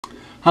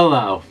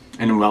Hello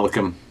and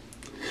welcome.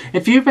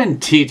 If you've been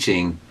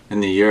teaching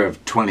in the year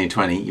of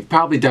 2020, you've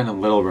probably done a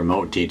little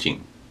remote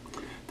teaching.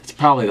 That's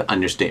probably the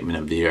understatement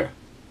of the year.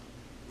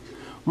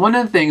 One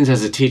of the things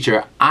as a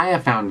teacher I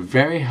have found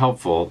very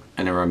helpful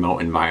in a remote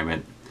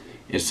environment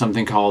is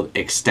something called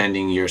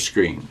extending your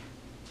screen.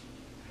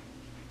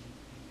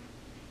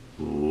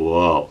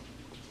 Whoa.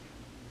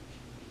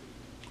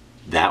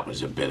 That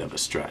was a bit of a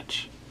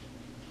stretch.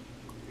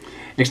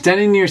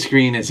 Extending your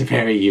screen is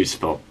very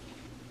useful.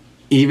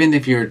 Even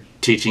if you're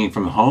teaching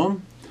from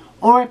home,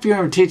 or if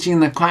you're teaching in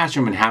the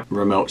classroom and have a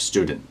remote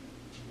student.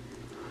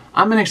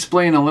 I'm going to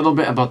explain a little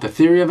bit about the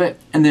theory of it,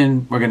 and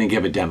then we're going to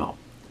give a demo.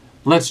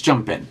 Let's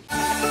jump in.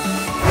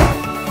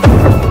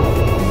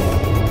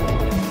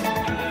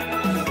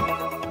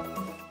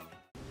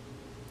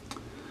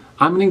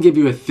 I'm going to give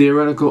you a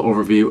theoretical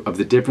overview of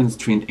the difference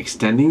between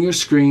extending your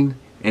screen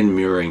and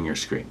mirroring your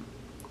screen.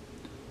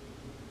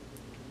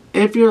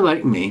 If you're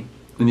like me,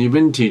 and you've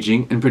been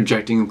teaching and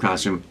projecting in the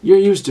classroom, you're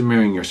used to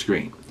mirroring your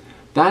screen.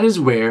 That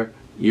is where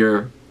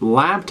your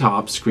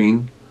laptop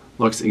screen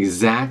looks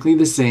exactly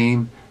the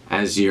same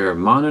as your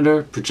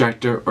monitor,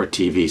 projector, or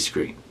TV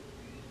screen.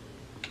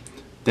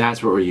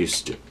 That's what we're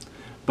used to.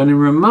 But in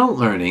remote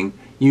learning,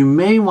 you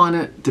may want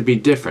it to be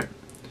different.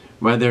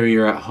 Whether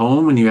you're at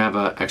home and you have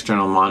an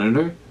external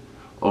monitor,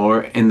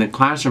 or in the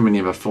classroom and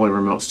you have a fully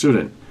remote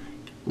student.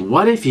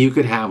 What if you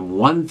could have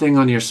one thing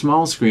on your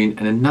small screen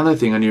and another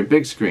thing on your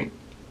big screen?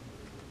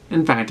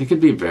 In fact, it could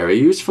be very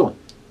useful.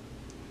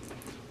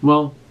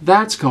 Well,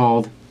 that's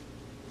called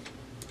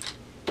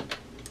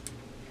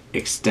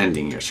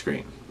extending your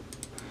screen.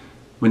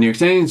 When you're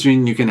extending the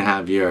screen, you can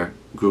have your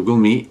Google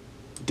Meet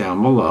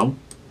down below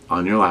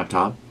on your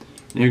laptop,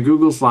 and your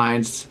Google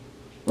Slides,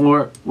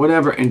 or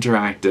whatever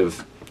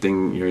interactive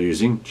thing you're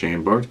using,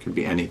 Jamboard, could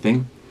be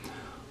anything,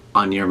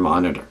 on your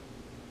monitor,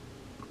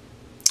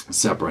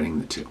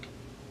 separating the two.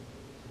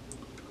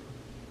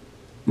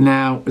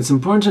 Now, it's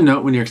important to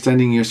note when you're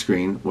extending your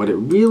screen, what it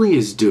really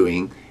is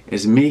doing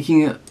is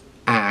making it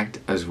act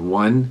as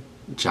one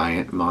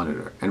giant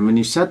monitor. And when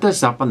you set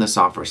this up on the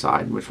software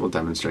side, which we'll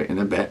demonstrate in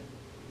a bit,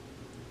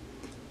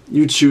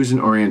 you choose an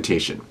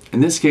orientation.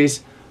 In this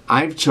case,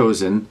 I've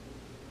chosen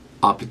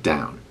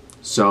up-down.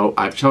 So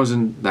I've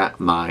chosen that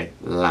my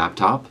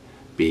laptop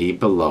be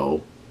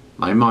below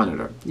my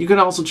monitor. You could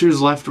also choose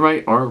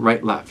left-right or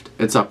right-left.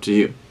 It's up to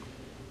you.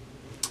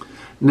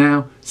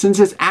 Now, since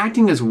it's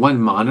acting as one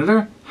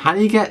monitor, how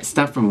do you get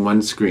stuff from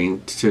one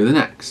screen to the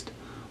next?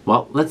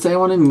 Well, let's say I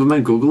want to move my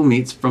Google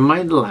Meets from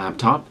my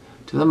laptop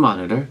to the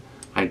monitor.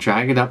 I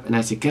drag it up, and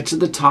as it gets to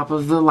the top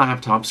of the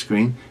laptop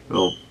screen, it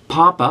will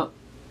pop up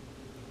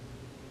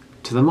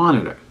to the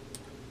monitor.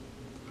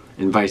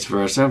 And vice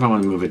versa, if I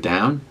want to move it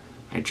down,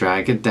 I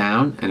drag it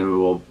down, and it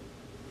will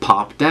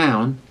pop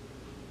down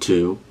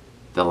to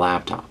the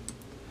laptop.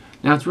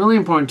 Now, it's really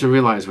important to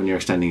realize when you're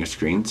extending your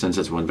screen, since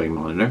it's one big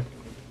monitor,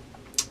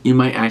 you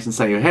might ask and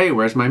say, hey,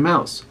 where's my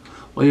mouse?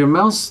 Well, your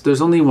mouse,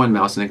 there's only one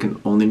mouse and it can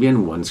only be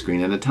on one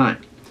screen at a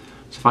time.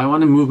 So if I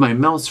want to move my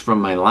mouse from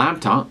my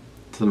laptop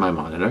to my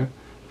monitor,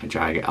 I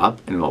drag it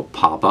up and it will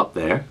pop up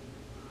there.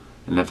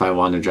 And if I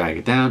want to drag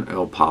it down, it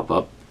will pop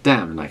up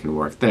down and I can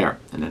work there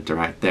and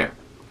interact there.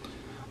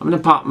 I'm going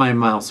to pop my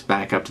mouse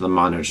back up to the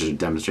monitor to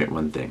demonstrate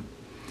one thing.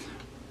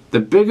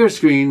 The bigger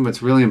screen,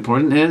 what's really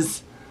important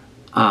is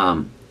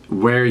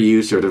where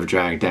you sort of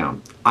drag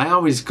down. I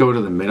always go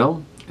to the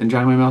middle and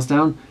drag my mouse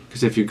down,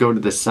 because if you go to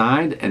the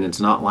side and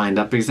it's not lined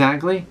up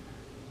exactly,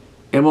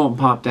 it won't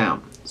pop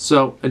down.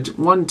 So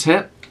one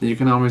tip that you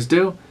can always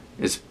do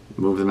is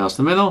move the mouse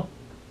to the middle,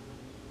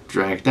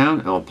 drag down,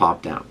 and it will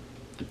pop down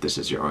if this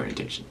is your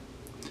orientation.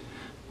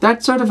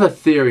 That's sort of a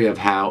theory of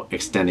how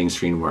extending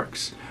screen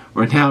works.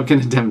 We're now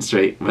going to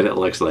demonstrate what it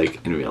looks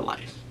like in real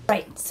life.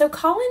 Right, so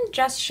Colin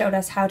just showed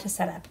us how to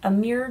set up a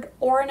mirrored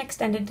or an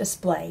extended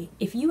display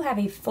if you have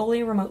a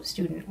fully remote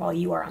student while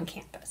you are on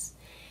campus.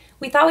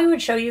 We thought we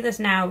would show you this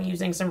now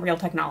using some real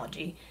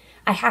technology.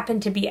 I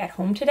happen to be at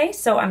home today,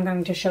 so I'm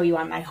going to show you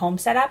on my home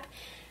setup.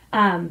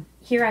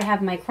 Here I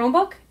have my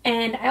Chromebook,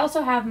 and I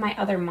also have my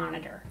other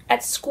monitor.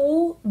 At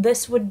school,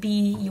 this would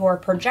be your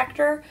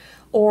projector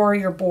or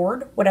your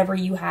board, whatever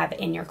you have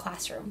in your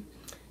classroom.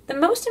 The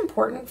most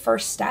important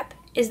first step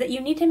is that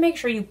you need to make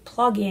sure you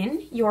plug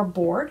in your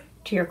board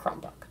to your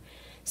Chromebook.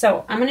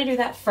 So I'm going to do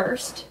that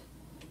first.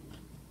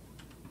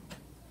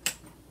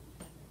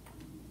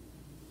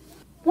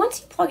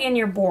 Once you plug in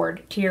your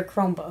board to your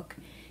Chromebook,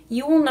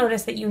 you will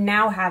notice that you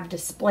now have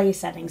display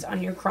settings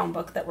on your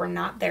Chromebook that were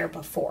not there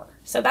before.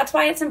 So that's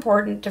why it's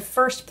important to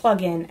first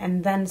plug in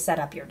and then set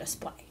up your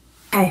display.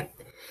 Okay,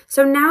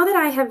 so now that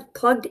I have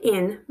plugged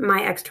in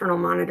my external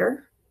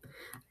monitor,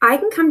 I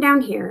can come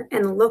down here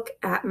and look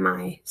at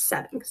my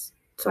settings.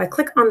 So I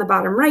click on the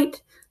bottom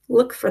right,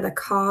 look for the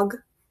cog,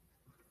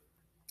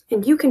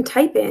 and you can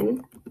type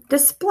in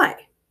display.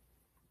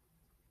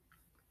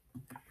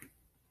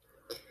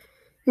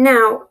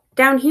 Now,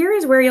 down here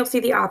is where you'll see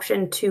the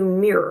option to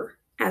mirror,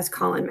 as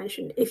Colin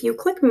mentioned. If you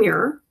click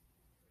mirror,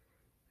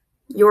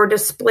 your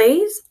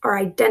displays are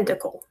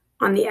identical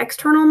on the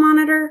external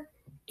monitor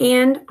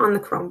and on the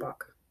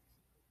Chromebook.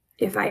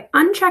 If I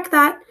uncheck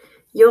that,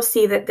 you'll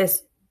see that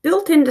this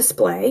built-in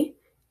display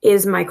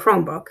is my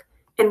Chromebook,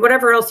 and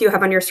whatever else you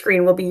have on your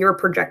screen will be your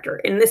projector.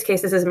 In this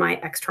case, this is my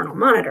external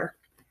monitor.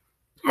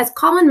 As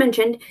Colin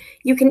mentioned,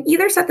 you can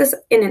either set this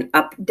in an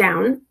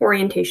up-down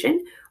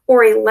orientation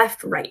or a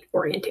left-right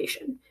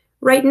orientation.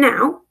 Right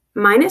now,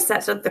 mine is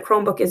set so that the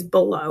Chromebook is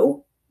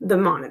below the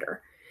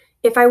monitor.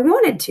 If I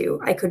wanted to,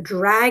 I could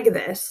drag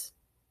this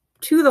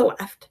to the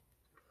left,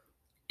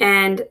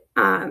 and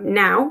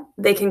now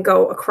they can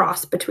go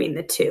across between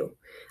the two.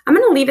 I'm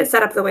going to leave it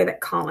set up the way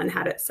that Colin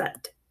had it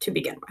set to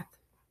begin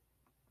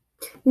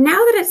with. Now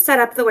that it's set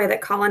up the way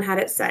that Colin had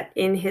it set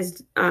in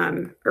his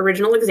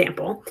original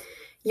example,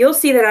 you'll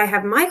see that I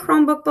have my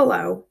Chromebook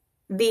below,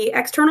 the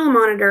external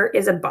monitor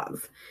is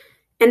above.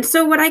 And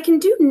so what I can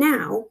do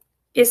now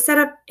is set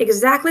up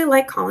exactly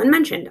like Colin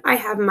mentioned. I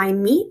have my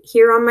Meet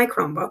here on my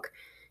Chromebook,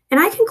 and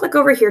I can click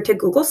over here to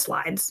Google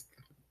Slides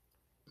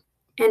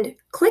and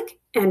click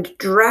and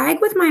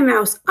drag with my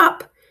mouse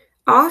up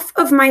off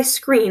of my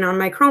screen on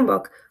my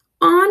Chromebook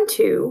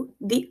onto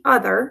the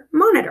other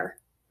monitor.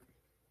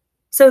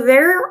 So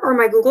there are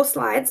my Google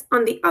Slides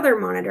on the other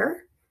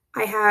monitor.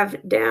 I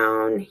have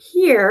down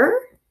here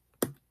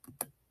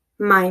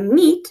my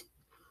Meet,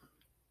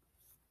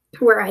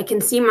 where I can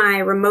see my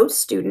remote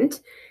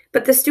student,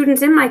 but the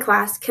students in my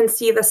class can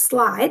see the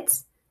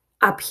slides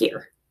up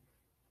here.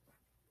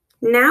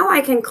 Now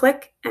I can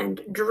click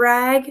and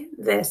drag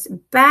this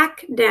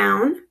back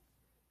down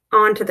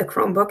onto the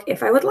Chromebook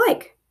if I would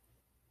like.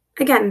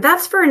 Again,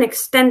 that's for an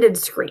extended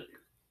screen.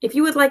 If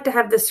you would like to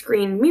have the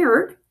screen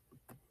mirrored,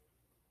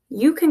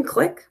 you can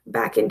click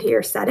back into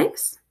your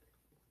settings,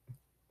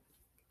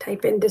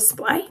 type in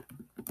display,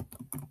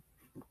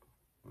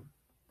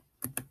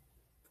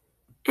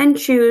 and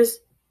choose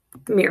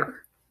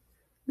mirror.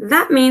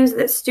 That means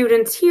that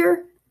students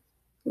here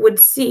would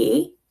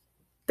see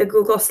the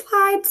Google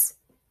Slides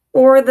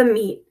or the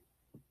Meet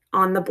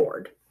on the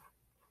board.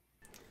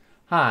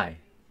 Hi,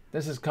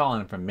 this is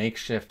Colin from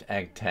Makeshift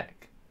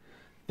EdTech.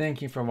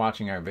 Thank you for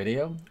watching our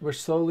video. We're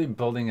slowly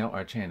building out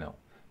our channel.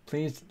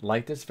 Please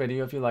like this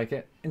video if you like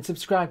it and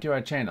subscribe to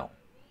our channel.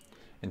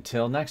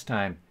 Until next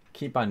time,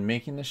 keep on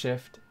making the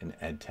shift in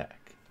EdTech.